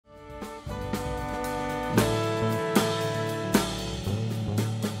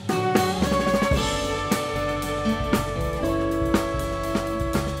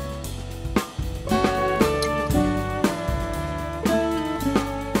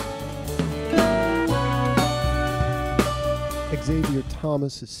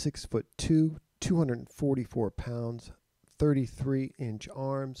Thomas is 6'2", 244 pounds, 33-inch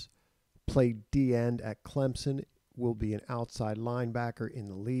arms. Played D-end at Clemson. Will be an outside linebacker in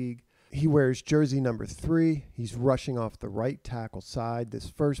the league. He wears jersey number 3. He's rushing off the right tackle side. This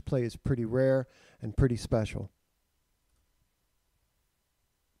first play is pretty rare and pretty special.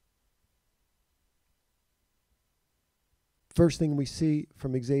 First thing we see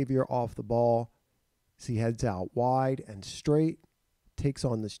from Xavier off the ball is he heads out wide and straight, takes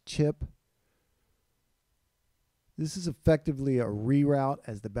on this chip. This is effectively a reroute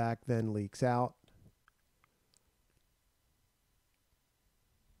as the back then leaks out.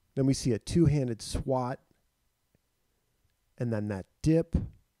 Then we see a two-handed swat, and then that dip,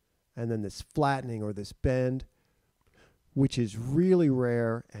 and then this flattening or this bend, which is really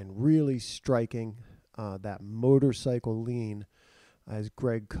rare and really striking. That motorcycle lean, as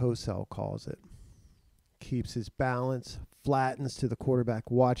Greg Cosell calls it. Keeps his balance, flattens to the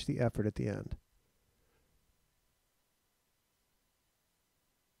quarterback. Watch the effort at the end.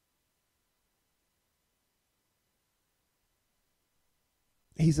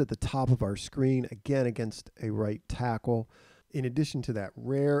 He's at the top of our screen, again against a right tackle. In addition to that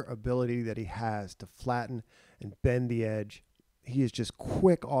rare ability that he has to flatten and bend the edge, he is just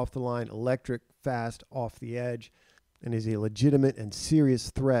quick off the line, electric, fast off the edge, and is a legitimate and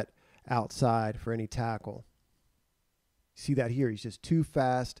serious threat outside for any tackle. See that here? He's just too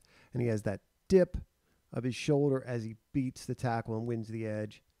fast, and he has that dip of his shoulder as he beats the tackle and wins the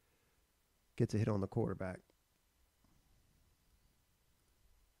edge. Gets a hit on the quarterback.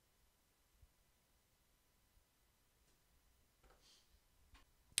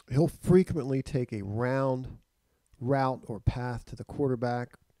 He'll frequently take a round route or path to the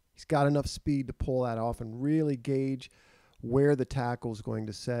quarterback. He's got enough speed to pull that off and really gauge where the tackle is going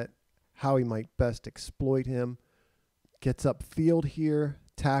to set, how he might best exploit him. Gets upfield here,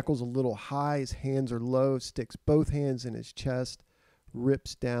 tackles a little high, his hands are low, sticks both hands in his chest,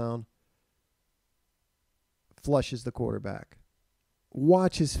 rips down, flushes the quarterback.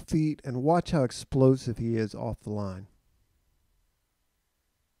 Watch his feet and watch how explosive he is off the line.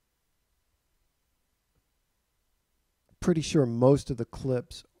 Pretty sure most of the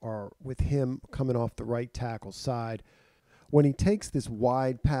clips are with him coming off the right tackle side. When he takes this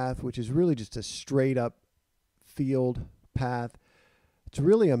wide path, which is really just a straight up field path, it's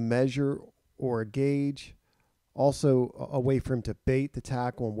really a measure or a gauge. Also a way for him to bait the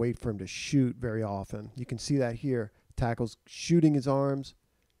tackle and wait for him to shoot very often. You can see that here. Tackle's shooting his arms.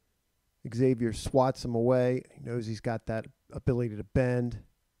 Xavier swats him away. He knows he's got that ability to bend,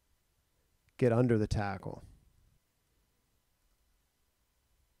 get under the tackle.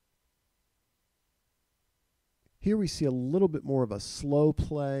 Here we see a little bit more of a slow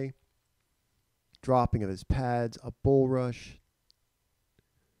play, dropping of his pads, a bull rush.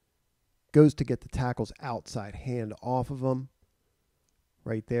 Goes to get the tackle's outside hand off of him,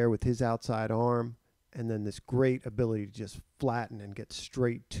 right there with his outside arm, and then this great ability to just flatten and get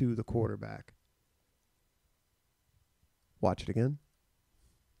straight to the quarterback. Watch it again.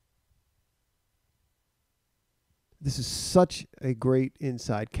 This is such a great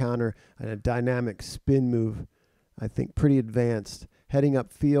inside counter and a dynamic spin move. I think pretty advanced, heading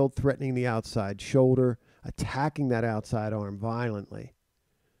upfield, threatening the outside shoulder, attacking that outside arm violently,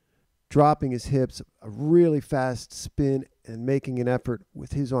 dropping his hips, a really fast spin, and making an effort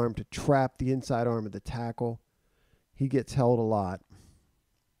with his arm to trap the inside arm of the tackle. He gets held a lot.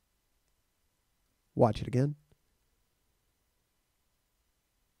 Watch it again.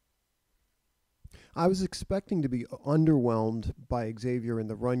 I was expecting to be underwhelmed by Xavier in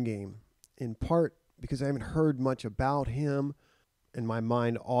the run game, in part because I haven't heard much about him, and my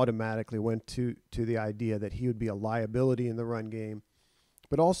mind automatically went to the idea that he would be a liability in the run game,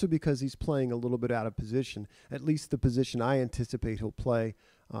 but also because he's playing a little bit out of position, at least the position I anticipate he'll play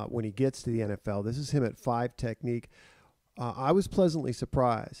when he gets to the NFL. This is him at 5 technique. I was pleasantly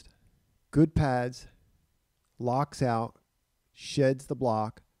surprised. Good pads, locks out, sheds the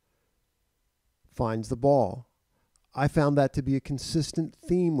block, finds the ball. I found that to be a consistent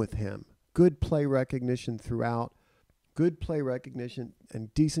theme with him. Good play recognition throughout, good play recognition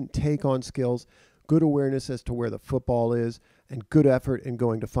and decent take-on skills, good awareness as to where the football is, and good effort in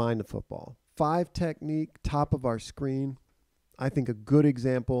going to find the football. 5 technique, top of our screen. I think a good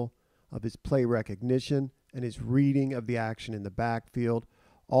example of his play recognition and his reading of the action in the backfield.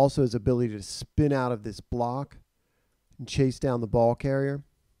 Also his ability to spin out of this block and chase down the ball carrier.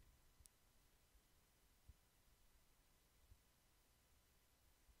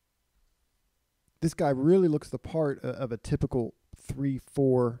 This guy really looks the part of a typical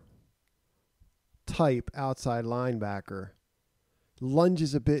 3-4 type outside linebacker.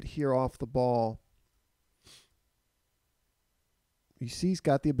 Lunges a bit here off the ball. You see he's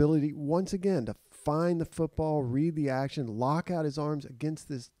got the ability, once again, to find the football, read the action, lock out his arms against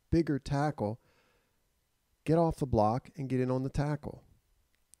this bigger tackle, get off the block, and get in on the tackle.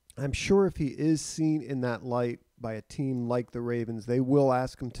 I'm sure if he is seen in that light by a team like the Ravens, they will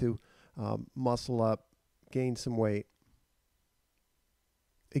ask him to muscle up, gain some weight.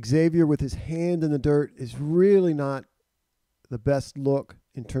 Xavier with his hand in the dirt is really not the best look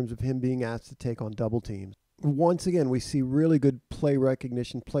in terms of him being asked to take on double teams. Once again, we see really good play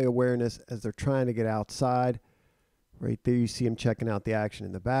recognition, play awareness as they're trying to get outside. Right there you see him checking out the action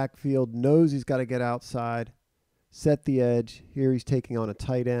in the backfield, knows he's got to get outside, set the edge. Here he's taking on a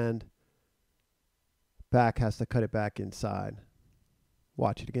tight end. Back has to cut it back inside.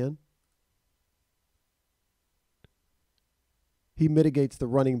 Watch it again. He mitigates the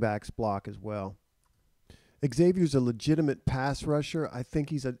running back's block as well. Xavier's a legitimate pass rusher. I think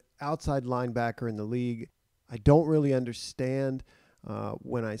he's an outside linebacker in the league. I don't really understand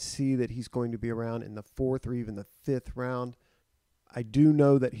when I see that he's going to be around in the 4th or even the 5th round. I do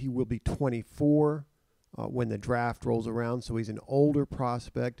know that he will be 24 when the draft rolls around, so he's an older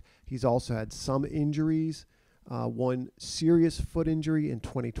prospect. He's also had some injuries, one serious foot injury in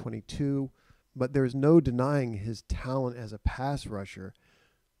 2022, but there's no denying his talent as a pass rusher.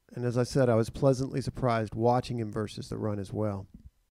 And as I said, I was pleasantly surprised watching him versus the run as well.